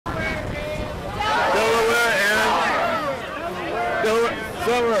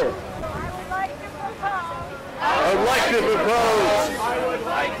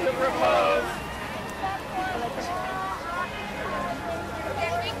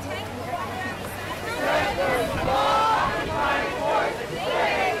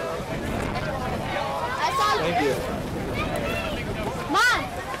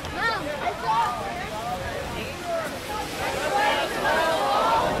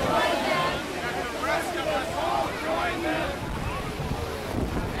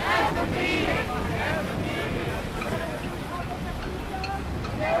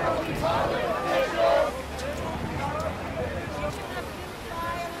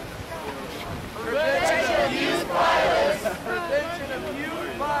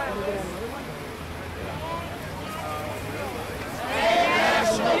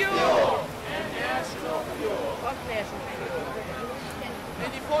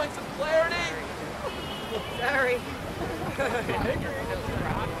points of clarity. Sorry. The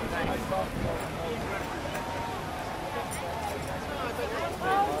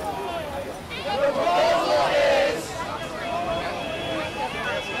proposal is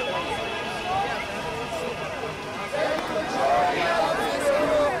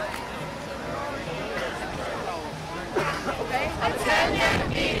attend that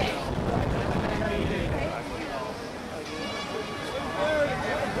meeting.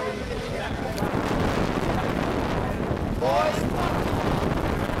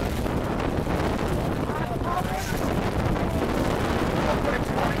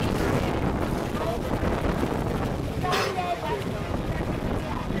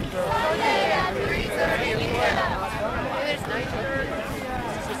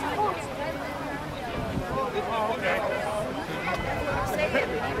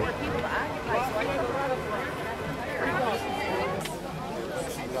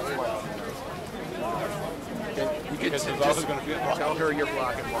 Tell her you're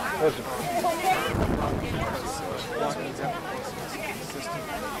blocking block.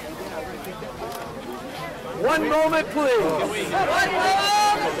 One moment, please. One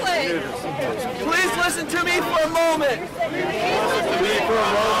moment, please. Please listen to me for a moment. The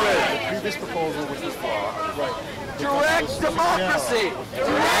previous proposal was this law. Right. Direct democracy.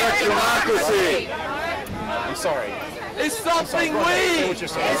 Direct democracy. I'm sorry. It's something we.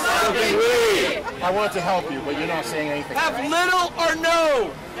 It's something we. I wanted to help you, but you're not saying anything. Have little or no.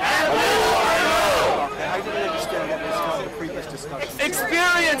 Have little or no. I didn't understand what was called the previous discussion.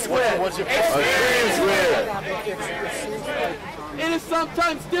 Experience with. What's your experience with? It is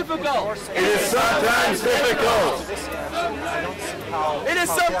sometimes difficult. It is sometimes difficult. It is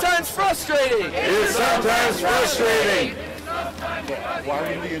sometimes frustrating. It is sometimes frustrating. Why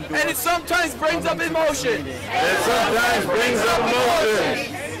would we endure? And it sometimes brings up emotion. It sometimes brings up emotions.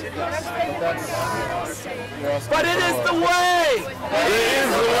 But it is the way. It is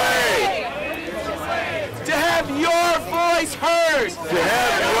the way To have your voice heard. to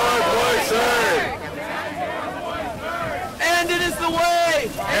have your voice heard. And it is the way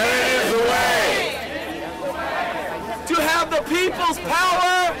And it is the way to have the people's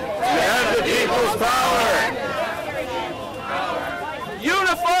power. to have the people's power.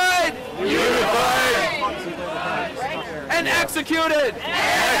 Unified Unified. and executed.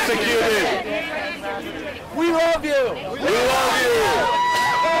 Executed. We love you. We love you.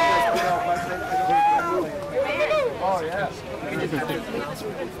 Oh, yes.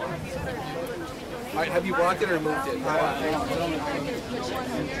 All right, have you blocked it or moved it?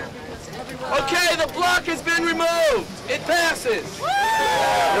 Okay, the block has been removed. It passes.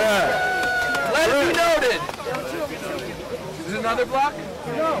 Yeah. Let it be noted. Is it another block?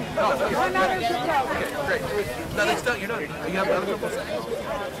 No. No. Okay, great. No, that's done. You're done. You have another couple seconds.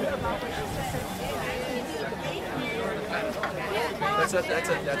 That's an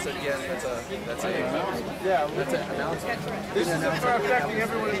announcement. This is for affecting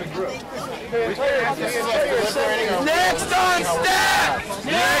everyone in the group. Next on staff!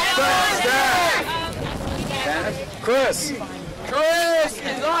 Next on stack. Chris. Chris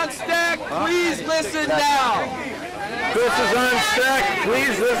is on stack. Please listen now. Chris is on stack.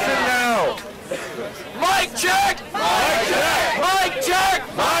 Please listen now. Mic check! Mic check. Mic check!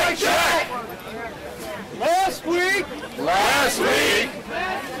 Mic check. Last week,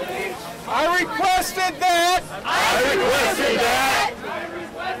 I requested that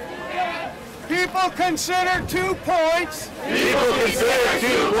people consider 2 points. People consider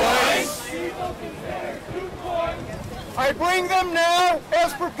 2 points. I bring them now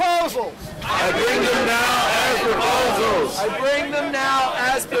as proposals. I bring them now as proposals. I bring them now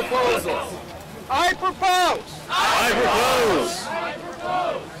as proposals. I propose I propose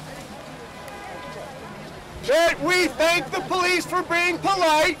that we thank the police for being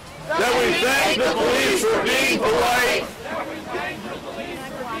polite. that we thank the police for being polite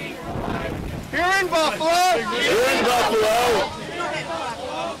Here in Buffalo, here in Buffalo.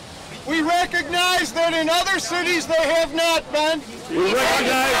 we recognize that in other cities they have not been. We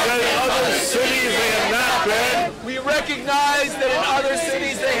recognize that in other cities they have not been. We recognize that in other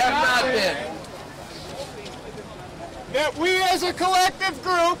cities they have not been. That we as a collective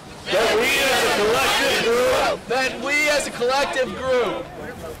group That we as a collective group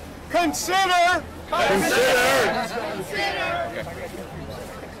consider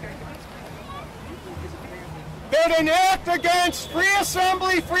that an act against free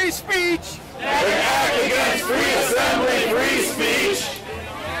assembly, free speech, an act against free assembly, free speech,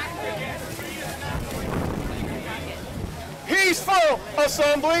 peaceful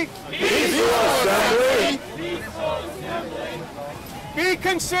assembly, peaceful assembly, be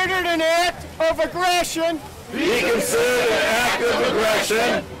considered an act of aggression. Be considered an act of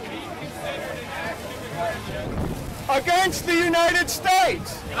aggression Against the United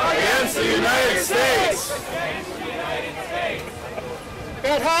States. against the United States.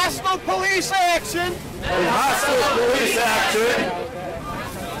 That hostile police action And hostile police action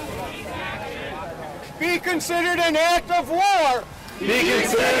be considered an act of war be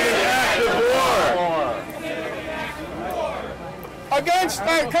considered an act of war against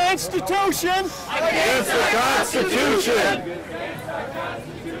our Constitution, against the Constitution,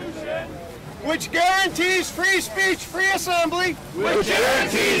 which guarantees free speech, free assembly, which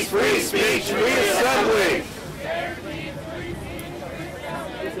guarantees free speech, free assembly,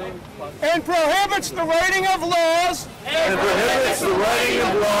 and prohibits the writing of laws and prohibits the writing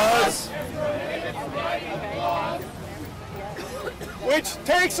of laws which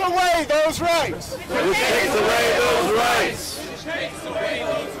takes away those rights. which takes away those rights.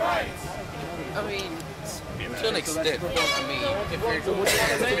 I mean, to an extent. I mean, if you're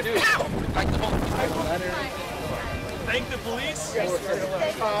like the whole Thank the police. I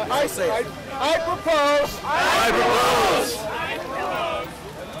propose I propose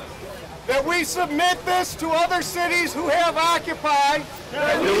that we submit this to other cities who have occupied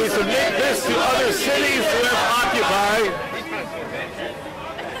that we submit this to other cities who have occupied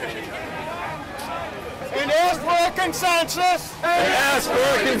and ask for a consensus and ask for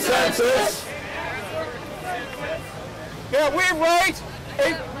a consensus that we write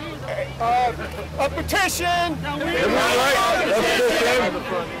a petition and we write a petition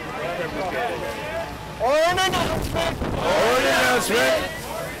or an announcement or an announcement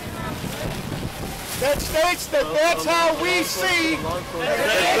that states that that's how we see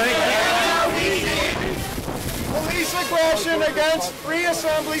police aggression against free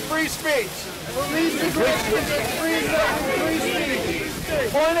assembly, free speech. Police aggression against free assembly, free speech.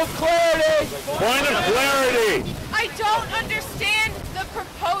 Point of clarity. point of clarity. I don't understand the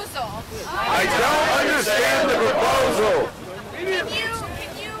proposal. I don't understand the proposal. Can you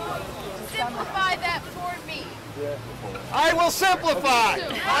simplify that for me? I will simplify.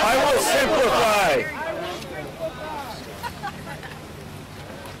 I will simplify.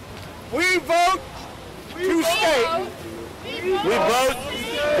 We vote to state We vote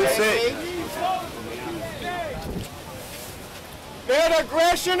to say that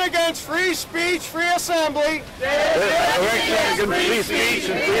aggression against free speech, free assembly, that aggression against free speech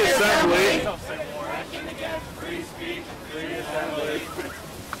and free assembly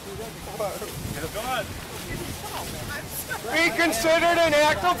be considered an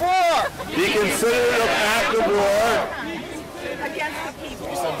act of war. be considered an act of war.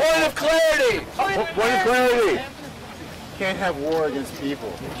 Point of clarity. Point of clarity. Can't have war against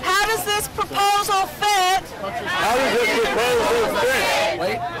people. How does this proposal fit How does this proposal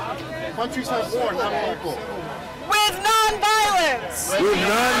fit Countries have war, not people. with nonviolence? with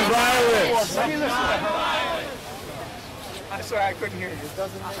nonviolence? I'm sorry, I couldn't hear you.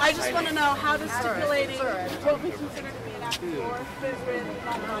 I just want to know how does stipulating what we consider to be an act of war fit with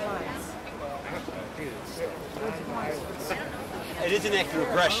nonviolence? It is an act of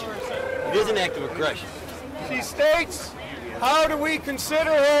aggression. It is an act of aggression. She states, how do we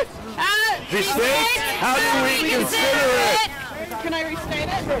consider it? The states, how do we consider it? Can I restate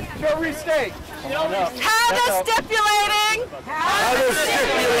it? She'll restate. How does stipulating How does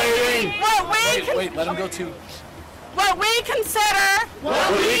stipulating wait, let him go to. what we consider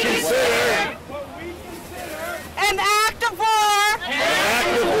what we consider an act of war an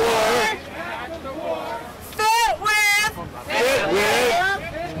act of war fit with fit with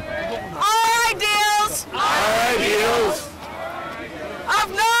our ideals our ideals of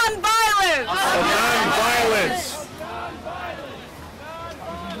nonviolence? of nonviolence?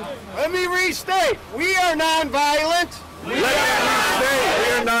 Let me restate. We are nonviolent, Let me state we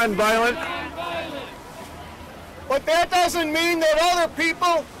are nonviolent, but that doesn't mean that other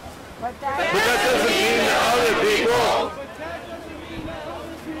people but that doesn't mean that other people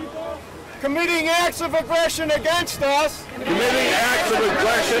committing acts of aggression against us committing acts of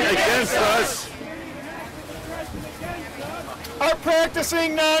aggression against us are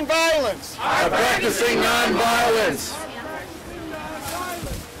practicing nonviolence. are practicing nonviolence.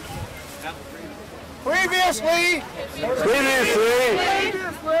 Previously,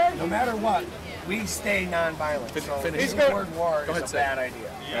 No matter what, we stay nonviolent. So he's the going. word war is a bad idea.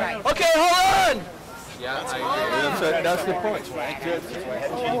 Okay, hold on. Yeah, I That's the point.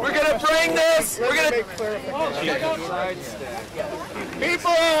 We're gonna bring this. We're gonna.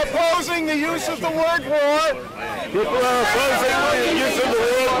 People are opposing the use of the word war. People are opposing the use of the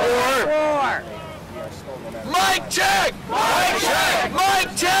word war. Mic check! Mic check!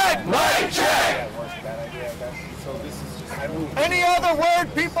 Mic check! Mic check! Any other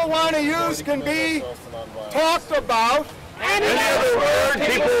word people want to use can be talked about. Any other word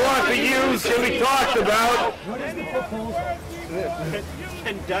people want to use can be talked about.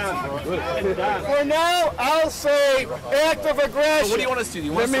 For now, I'll say act of aggression. What do you want us to do?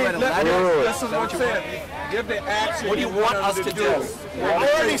 You want us to write a letter? This is what you want. Give the action. What do you want us to do? I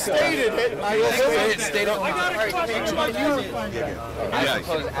already stated it. State it.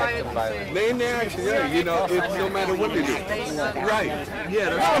 Name the action. Yeah, you know, it's no matter what they do. Right.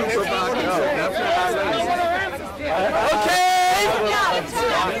 Yeah, that's what about it. Okay!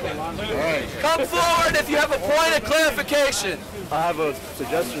 Come forward if you have a point of clarification. I have a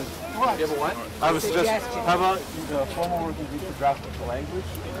suggestion. You have a what? I have a suggestion. How about formal working group to draft the language?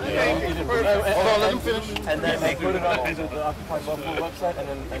 Hold on, let him finish. And then they put it on the Occupy Buffalo website, and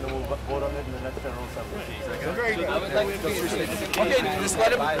then we'll vote on it in the next general assembly. Okay, just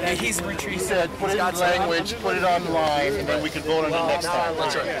let him. He's retreating. He said, put it in language, put it on the line, and then we can vote on it next time.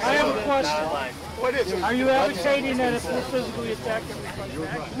 That's right. I have a question. What is it? Are you advocating that if we're physically attacked,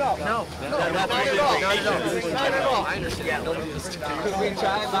 Not at all. I understand. Could we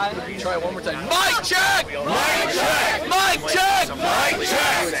try one more time? Mic check! Mic check! Mic check! Mic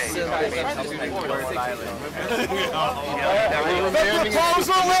check! The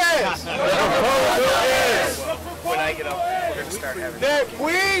proposal is When I get up, we're going to start having... that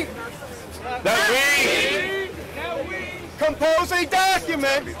we compose a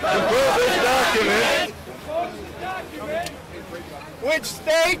document which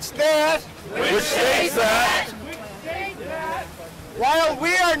states that while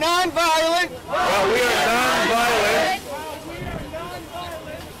we are nonviolent,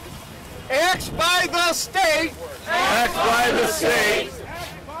 acts by the state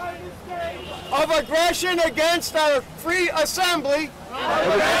of aggression against our free assembly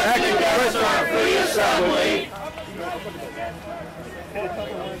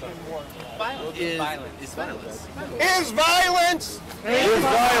is violence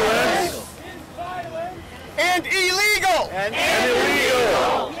and illegal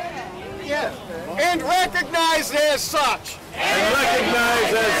and recognized as such.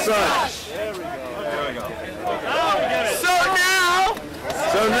 So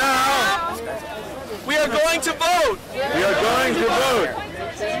now, we are going to vote.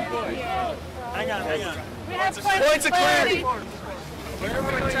 Hang on. Points of clarity.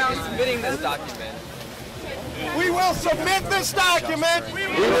 Submitting this document. We will submit this document. We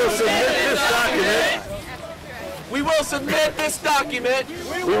will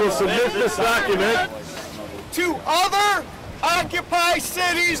submit this document to other Occupy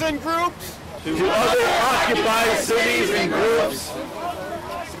cities and groups.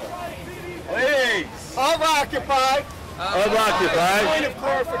 Of Occupy. Point of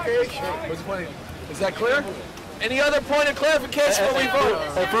clarification. Is that clear? Any other point of clarification when we vote?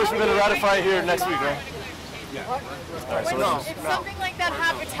 First, we're going to ratify it here next week, right? If something like that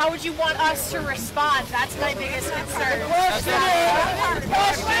happens, how would you want us to respond? That's my biggest concern.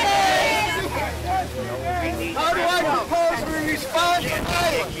 How do I propose we respond to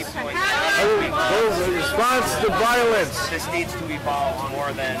Response to violence. This needs to evolve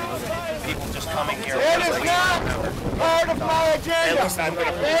more than people just coming here. That is not part of my agenda.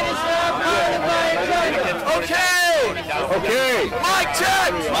 Okay. Mic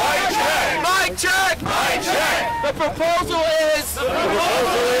check. The proposal is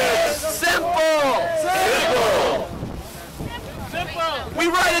simple. We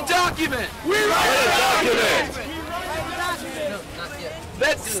write a document.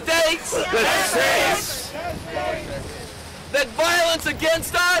 That states that violence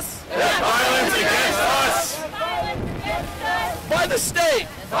against us by the state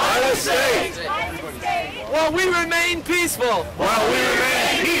while we remain peaceful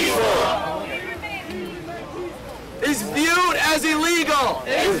is viewed as illegal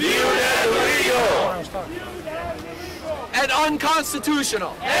and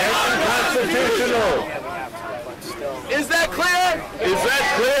unconstitutional. Is that clear?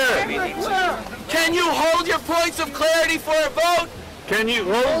 Can you hold your points of clarity for a vote?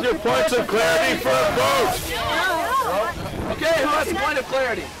 Okay, who has a point of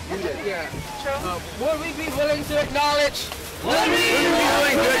clarity? Would we be willing to acknowledge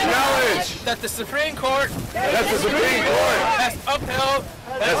that the Supreme Court has upheld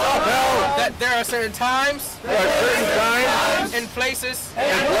that there are certain times and places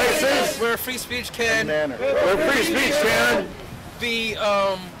where free speech can be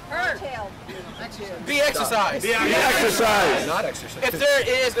be exercised. Be exercised. Not exercise. If there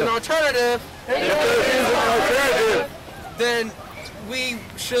is an alternative, then we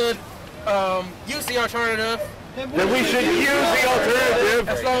should use the alternative. Then we should use the alternative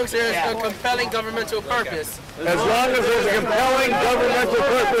As long as there's a compelling governmental purpose. as long as there's a compelling governmental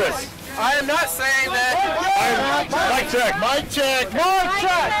purpose. I am not saying that. Mic check. Mic check. Mic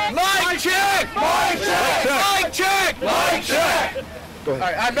check. Mic check! Mic check. Mic check! Mic check. All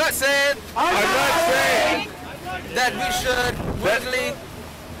right, I'm not saying I'm not saying that we should willingly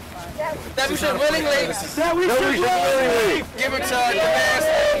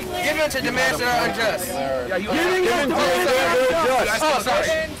give in to demands that are unjust. Oh, sorry.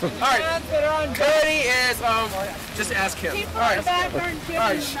 All right. Cody is Just ask him. Wait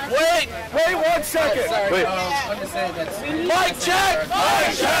 1 second. Wait. I'm just saying that. Mic check.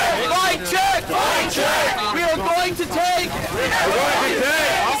 Mic check. Mic check. Mic check. We are going to take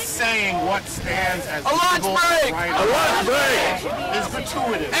Saying what stands as a lunch break. A lunch break. is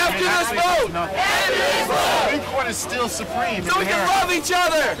gratuitous. After this vote. The Supreme Court is still supreme. So we can love each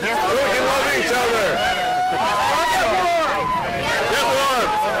other. We can love each other. Get warm.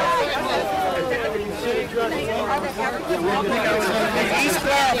 He's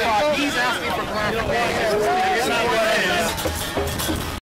clarified. He's asking for clarification.